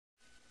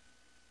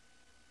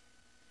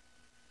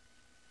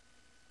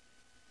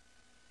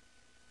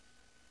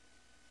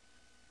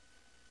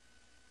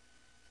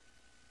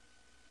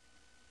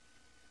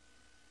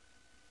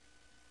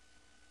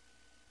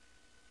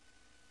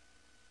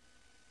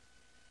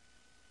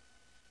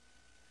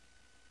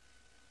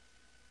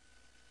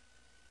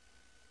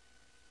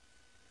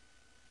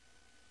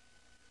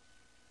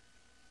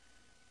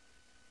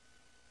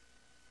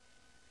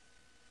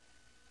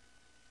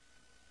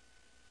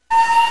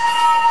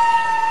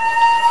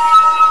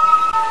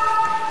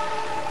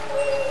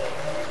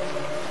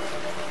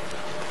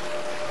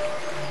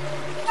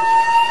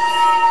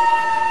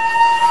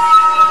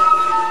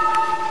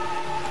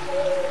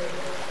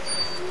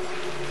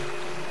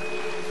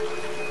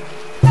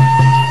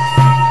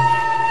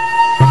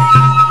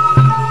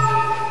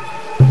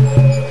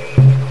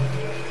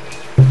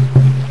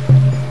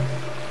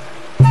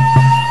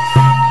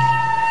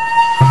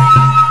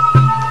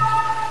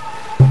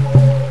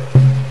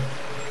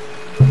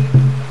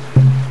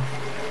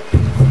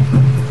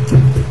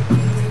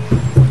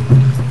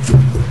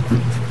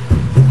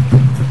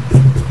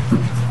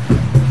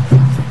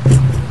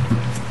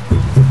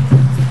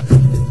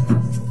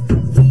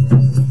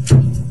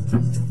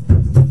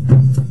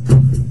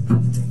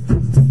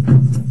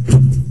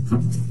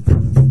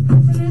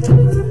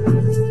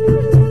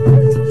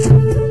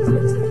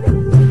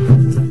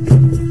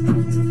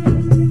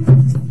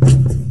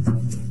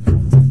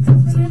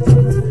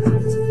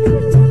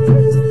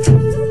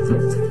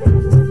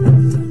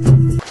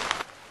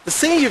The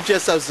scene you've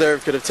just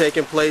observed could have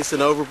taken place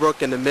in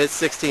Overbrook in the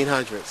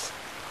mid-1600s.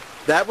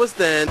 That was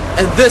then,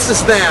 and this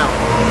is now.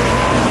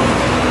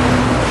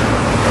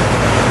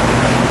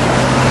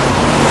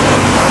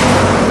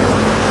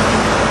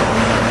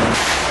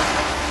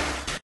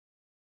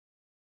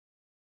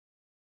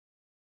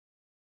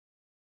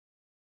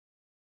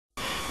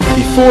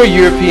 Before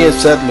European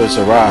settlers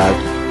arrived,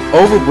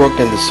 Overbrook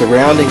and the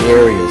surrounding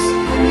areas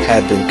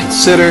had been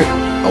considered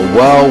a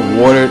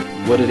well-watered,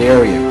 wooded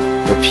area,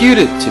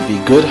 reputed to be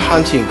good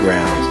hunting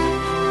grounds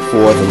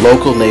for the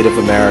local Native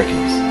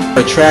Americans,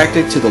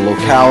 attracted to the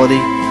locality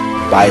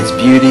by its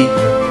beauty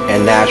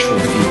and natural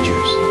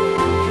features.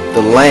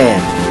 The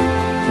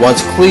land,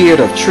 once cleared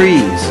of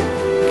trees,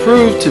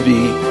 proved to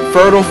be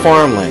fertile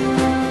farmland.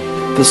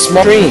 The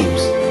small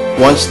streams,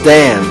 once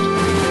dammed,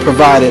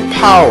 provided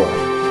power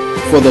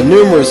for the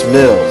numerous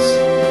mills.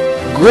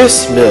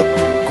 Grist mill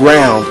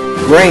ground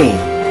grain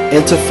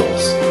into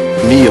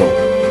meal.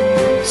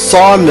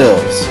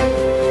 Sawmills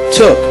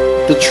took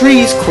the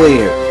trees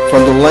cleared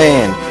from the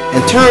land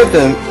and turned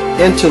them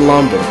into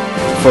lumber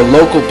for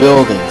local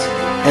buildings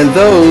and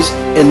those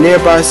in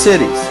nearby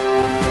cities.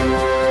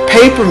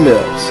 Paper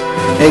mills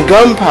and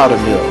gunpowder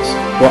mills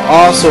were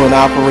also in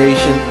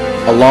operation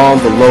along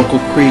the local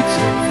creeks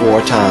for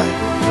a time.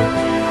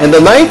 In the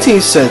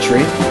 19th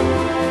century,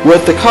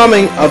 with the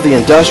coming of the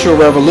Industrial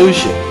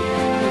Revolution,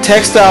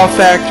 textile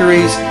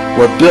factories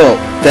were built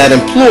that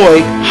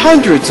employed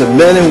hundreds of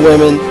men and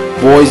women,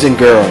 boys and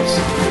girls.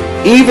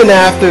 Even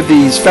after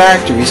these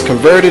factories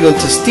converted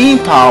into steam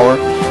power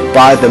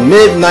by the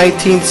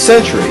mid-19th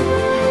century,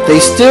 they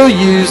still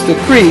used the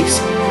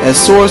creeks as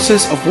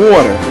sources of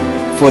water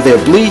for their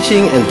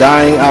bleaching and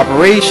dyeing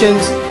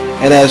operations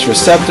and as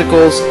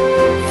receptacles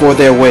for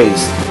their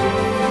waste.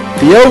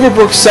 The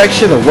Overbrook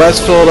section of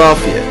West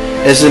Philadelphia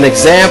is an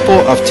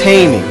example of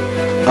taming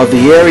of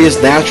the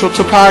area's natural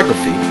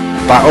topography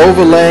by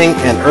overlaying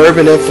an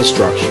urban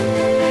infrastructure.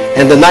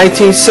 In the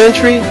 19th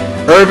century,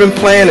 urban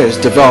planners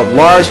developed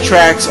large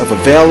tracts of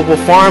available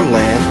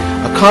farmland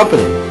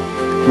accompanied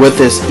with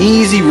this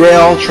easy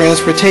rail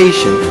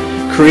transportation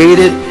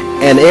created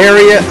an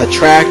area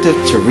attractive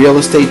to real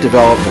estate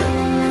development.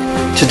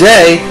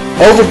 Today,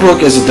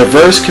 Overbrook is a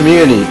diverse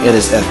community in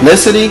its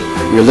ethnicity,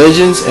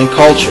 religions, and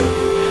culture.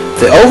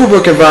 The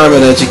Overbrook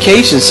Environmental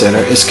Education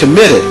Center is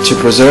committed to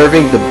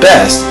preserving the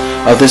best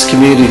of this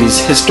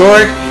community's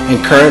historic and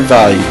current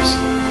values.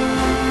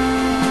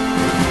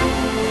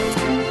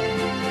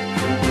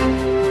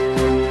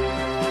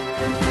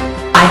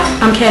 Hi,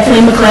 I'm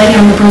Kathleen McClady.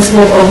 I'm the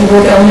principal of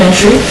Overbrook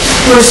Elementary.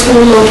 We're a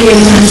school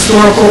located in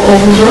historical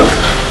Overbrook.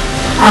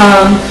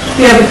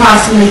 We have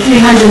approximately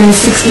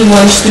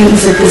 361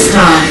 students at this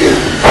time.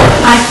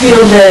 I feel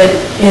that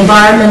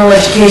environmental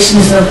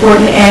education is an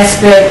important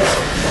aspect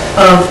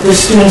of the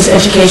students'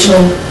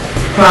 educational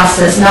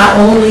process. Not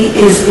only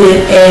is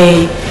it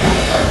a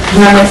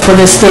requirement for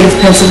the state of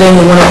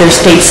Pennsylvania, one of their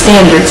state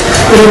standards,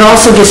 but it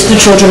also gets the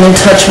children in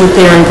touch with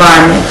their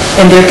environment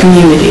and their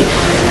community.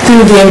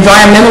 Through the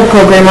environmental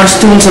program, our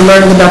students are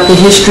learning about the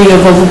history of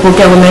Overbrook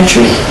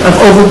Elementary, of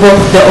Overbrook,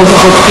 the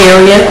Overbrook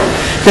area.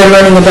 They're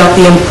learning about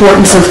the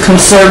importance of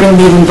conserving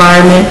the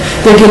environment.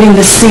 They're getting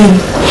to see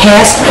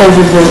past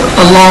Overbrook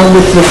along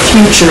with the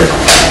future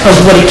of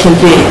what it can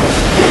be.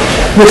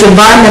 With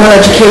environmental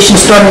education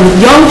starting with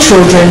young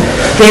children,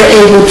 they're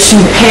able to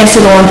pass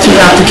it on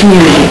throughout the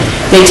community.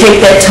 They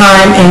take that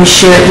time and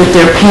share it with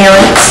their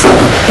parents,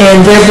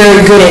 and they're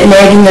very good at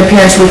nagging their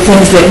parents with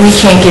things that we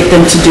can't get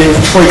them to do.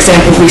 For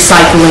example,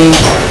 recycling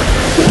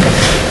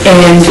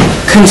and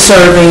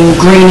conserving,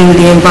 greening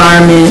the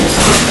environment.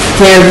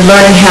 They're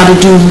learning how to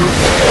do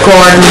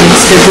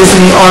gardens, they're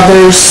visiting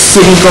other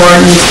city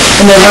gardens,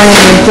 and they're learning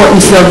the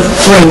importance of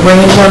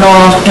rain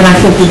runoff, and I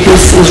think that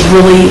this is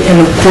really an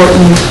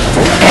important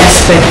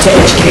aspect to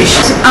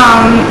education.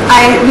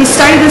 We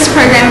started this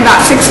program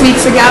about 6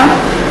 weeks ago,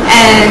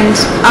 and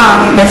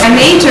my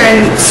major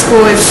in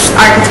school is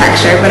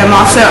architecture, but I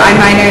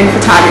minor in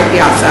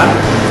photography also.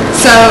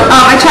 So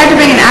I tried to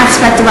bring an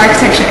aspect of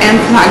architecture and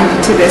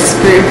photography to this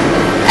group,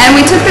 and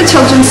we took the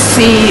children to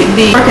see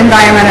the Overbrook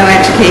Environmental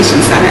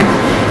Education Center.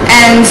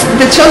 And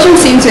the children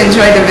seemed to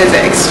enjoy the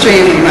visit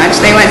extremely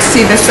much. They went to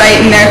see the site,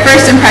 and their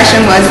first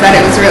impression was that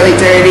it was really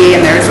dirty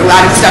and there was a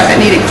lot of stuff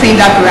that needed cleaned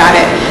up about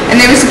it.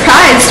 And they were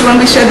surprised when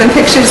we showed them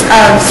pictures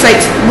of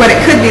sites, what it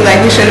could be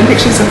like. We showed them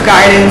pictures of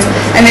gardens,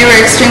 and they were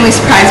extremely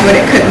surprised what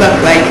it could look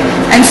like.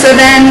 And so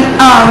then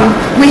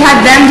we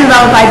had them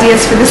develop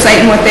ideas for the site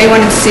and what they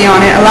wanted to see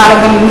on it. A lot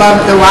of them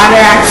loved the water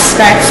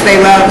aspects. They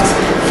loved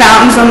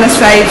fountains on the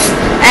sites.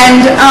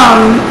 And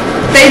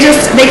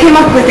they came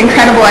up with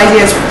incredible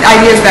ideas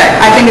that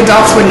I think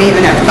adults wouldn't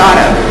even have thought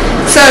of.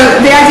 So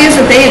the ideas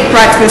that they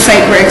brought to the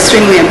site were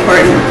extremely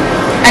important.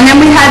 And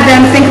then we had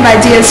them think of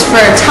ideas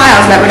for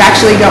tiles that would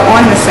actually go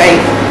on the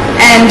site.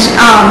 And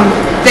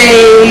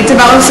they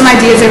developed some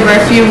ideas over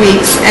a few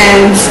weeks,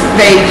 and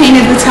they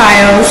painted the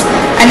tiles,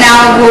 and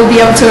now we'll be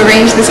able to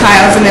arrange the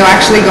tiles and they'll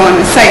actually go on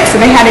the site. So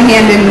they had a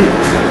hand in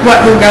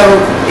what will go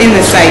in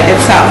the site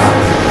itself.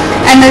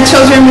 And the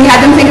children, we had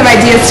them think of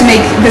ideas to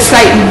make the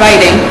site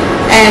inviting.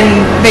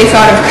 And they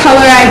thought of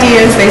color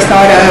ideas, they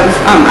thought of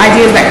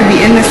ideas that could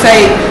be in the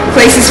site,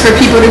 places for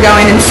people to go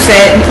in and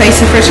sit, and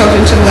places for children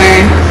to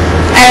learn.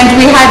 And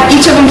we had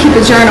each of them keep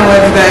a journal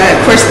over the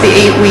course of the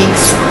 8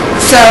 weeks.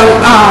 So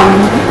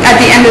at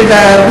the end of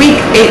the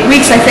 8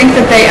 weeks, I think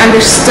that they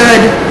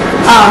understood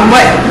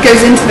what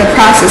goes into the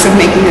process of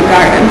making a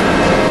garden.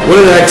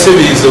 One of the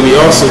activities that we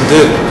also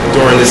did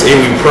during this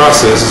 8-week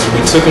process is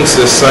we took them to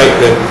the site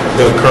that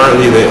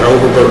currently the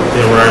Overbrook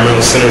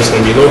Environmental Center is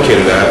going to be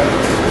located at.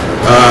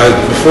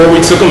 Before we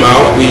took them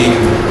out, we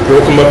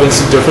broke them up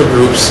into different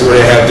groups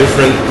where they have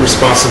different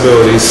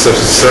responsibilities, such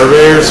as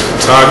surveyors,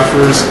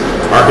 photographers,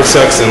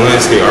 architects, and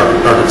landscape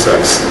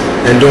architects.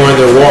 And during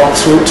their walk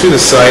to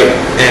the site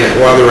and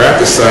while they were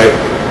at the site,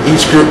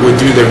 each group would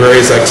do their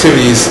various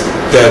activities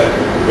that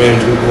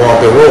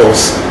involve their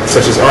roles,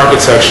 such as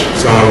architecture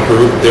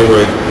group. They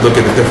would look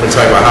at the different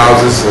type of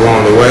houses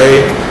along the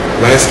way.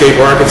 Landscape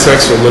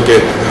architects would look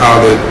at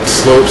how the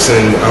slopes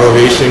and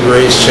elevation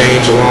grades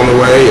change along the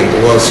way, as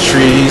well as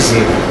trees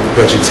and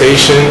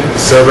vegetation.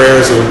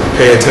 Surveyors would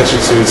pay attention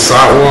to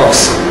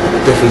sidewalks,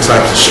 different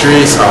types of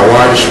streets, how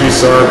wide the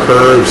streets are,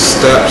 curbs,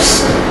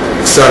 steps,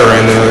 etc.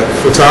 And the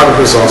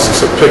photographers also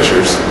took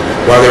pictures.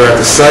 While they were at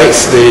the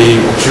sites,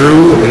 they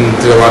drew and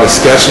did a lot of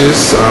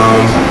sketches.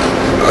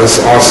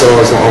 Also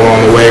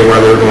along the way while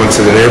they were going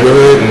to the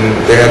neighborhood, and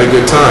they had a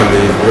good time.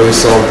 They really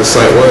saw what the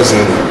site was and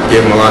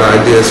gave them a lot of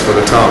ideas for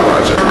the tile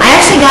project. I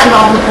actually got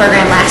involved in the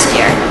program last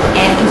year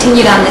and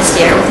continued on this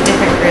year with a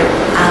different group.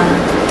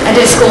 I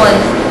did a school in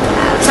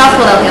South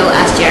Philadelphia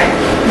last year,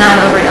 now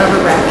I'm over in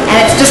Overbrook,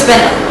 and it's just been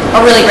a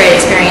really great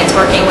experience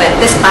working with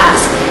this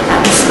class,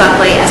 Mrs.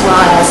 Buckley, as well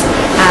as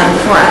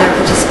 4 other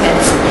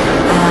participants.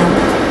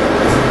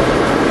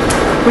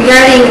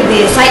 Regarding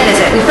the site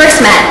visit, we first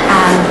met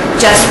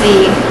just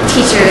the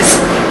teachers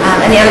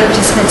and the other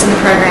participants in the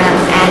program,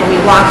 and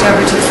we walked over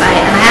to the site.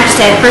 And I have to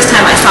say, the first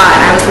time I saw it,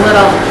 I was a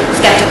little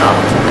skeptical,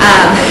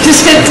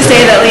 just to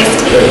say the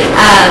least,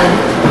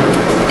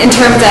 in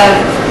terms of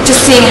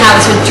just seeing how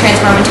this would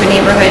transform into a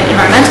neighborhood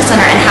environmental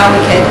center and how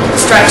we could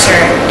structure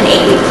an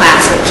 8-week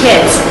class with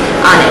kids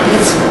on it,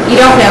 because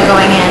you don't know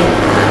going in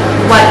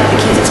what the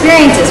kids'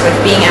 experience is with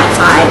being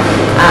outside,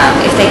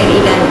 if they could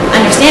even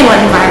understand what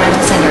an environmental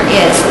center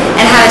is,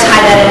 and how to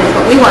tie that in with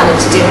what we wanted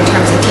to do in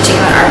terms of teaching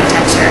about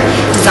architecture,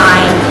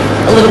 design,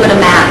 a little bit of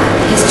math,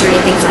 history,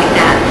 things like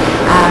that.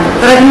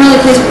 But I've been really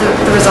pleased with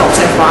the results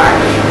so far.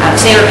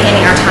 Today we're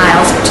painting our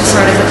tiles, which is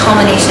sort of the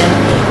culmination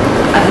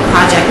of the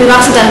project. We've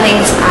also done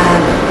things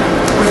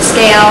with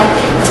scale,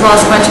 as well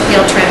as a bunch of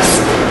field trips.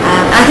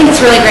 I think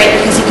it's really great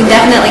because you can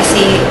definitely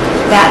see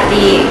that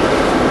the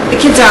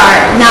kids are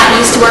not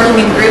used to working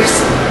in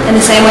groups in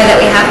the same way that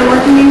we have been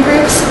working in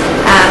groups.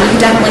 You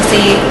can definitely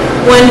see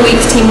one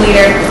week's team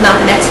leader is not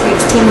the next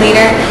week's team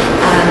leader,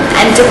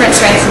 and different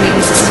strengths and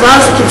weaknesses, as well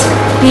as the kids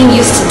being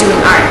used to doing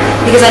art,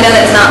 because I know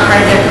that it's not part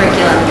of their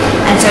curriculum.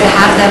 And so to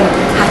have them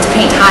have to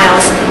paint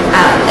tiles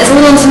is a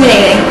little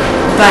intimidating,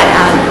 but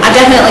I've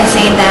definitely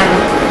seen them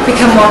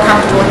become more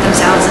comfortable with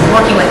themselves and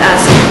working with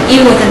us,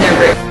 even within their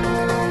group.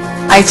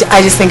 I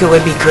just think it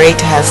would be great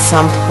to have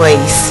some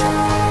place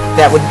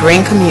that would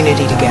bring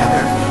community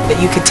together, that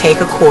you could take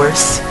a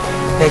course,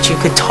 that you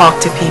could talk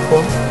to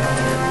people,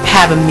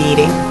 have a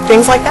meeting,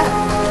 things like that.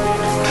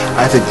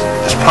 I think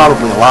there's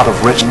probably a lot of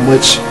rich in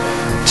which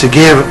to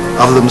give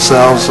of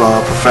themselves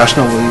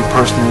professionally,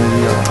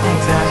 personally,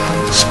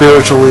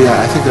 spiritually.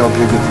 I think that would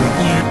be a good thing.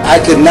 I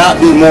could not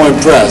be more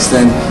impressed,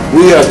 and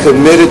we are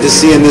committed to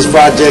seeing this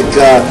project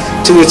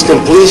to its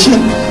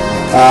completion.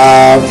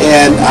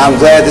 And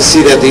I'm glad to see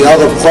that the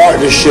other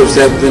partnerships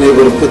that have been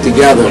able to put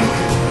together.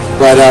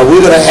 But we're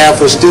going to have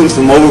for students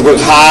from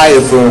Overbrook High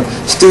and for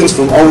students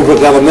from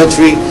Overbrook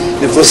Elementary,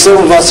 and for some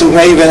of us who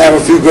may even have a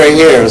few gray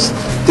hairs,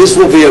 this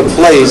will be a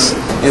place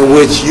in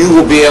which you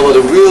will be able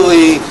to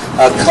really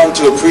come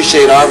to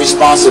appreciate our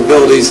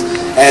responsibilities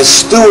as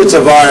stewards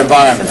of our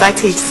environment. Since I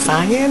teach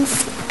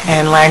science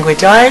and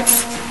language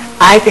arts,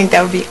 I think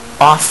that would be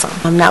awesome.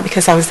 Not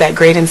because I was that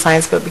great in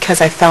science, but because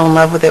I fell in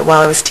love with it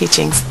while I was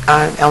teaching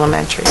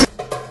elementary.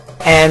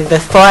 And the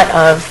thought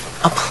of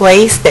a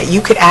place that you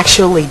could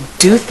actually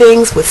do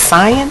things with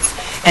science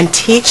and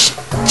teach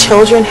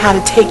children how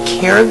to take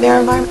care of their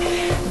environment,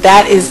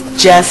 that is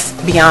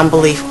just beyond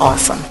belief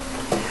awesome.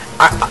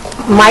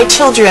 My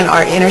children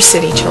are inner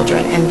city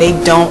children, and they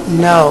don't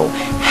know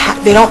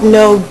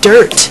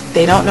dirt.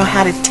 They don't know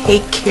how to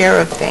take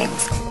care of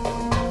things,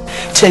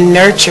 to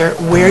nurture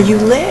where you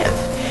live.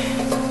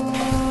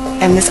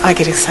 And this, I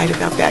get excited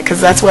about that because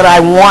that's what I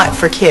want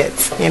for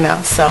kids, you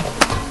know. So,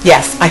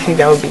 yes, I think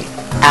that would be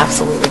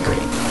absolutely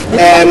great.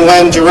 And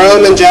when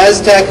Jerome and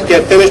Jazz Tech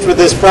get finished with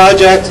this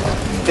project,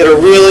 it'll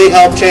really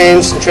help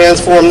change and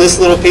transform this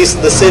little piece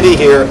of the city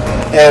here.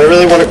 And I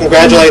really want to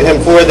congratulate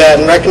him for that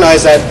and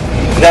recognize that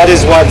that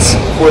is what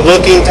we're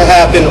looking to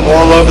happen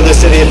all over the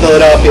city of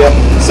Philadelphia.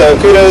 So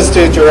kudos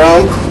to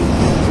Jerome,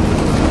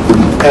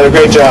 and a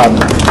great job.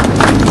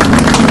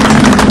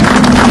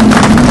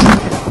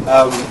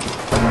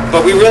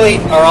 But we really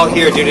are all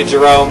here due to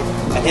Jerome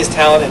and his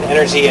talent and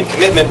energy and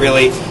commitment,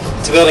 really,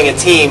 to building a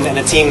team, and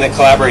a team that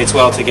collaborates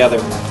well together.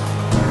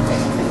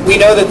 We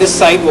know that this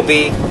site will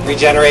be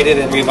regenerated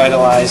and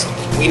revitalized.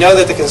 We know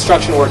that the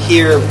construction work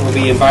here will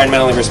be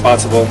environmentally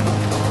responsible.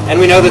 And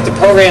we know that the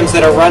programs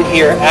that are run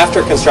here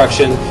after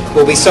construction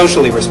will be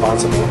socially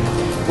responsible.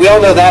 We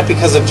all know that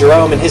because of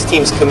Jerome and his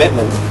team's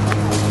commitment.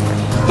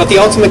 But the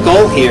ultimate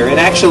goal here, and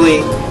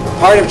actually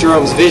part of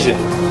Jerome's vision,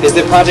 is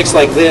that projects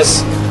like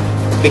this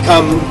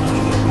become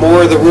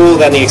more the rule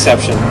than the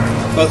exception,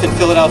 both in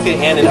Philadelphia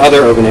and in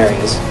other urban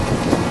areas.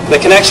 The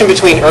connection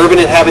between urban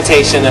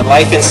habitation and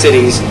life in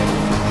cities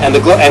and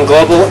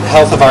global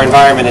health of our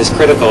environment is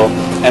critical,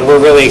 and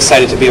we're really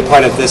excited to be a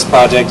part of this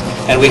project,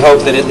 and we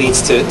hope that it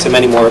leads to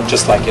many more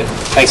just like it.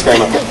 Thanks very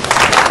much.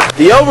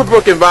 The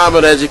Overbrook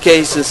Environmental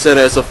Education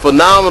Center is a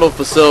phenomenal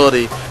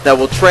facility that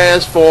will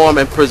transform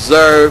and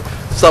preserve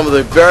some of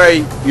the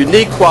very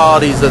unique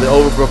qualities of the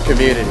Overbrook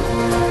community.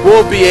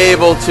 We'll be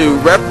able to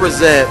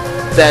represent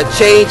that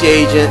change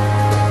agent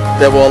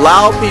that will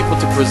allow people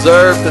to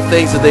preserve the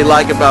things that they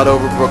like about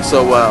Overbrook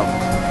so well.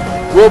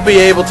 We'll be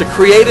able to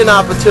create an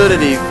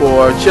opportunity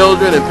for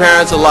children and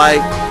parents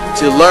alike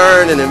to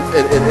learn and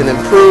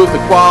improve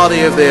the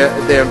quality of their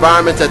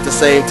environments at the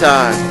same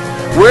time.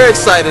 We're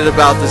excited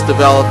about this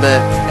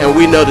development, and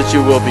we know that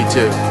you will be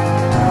too.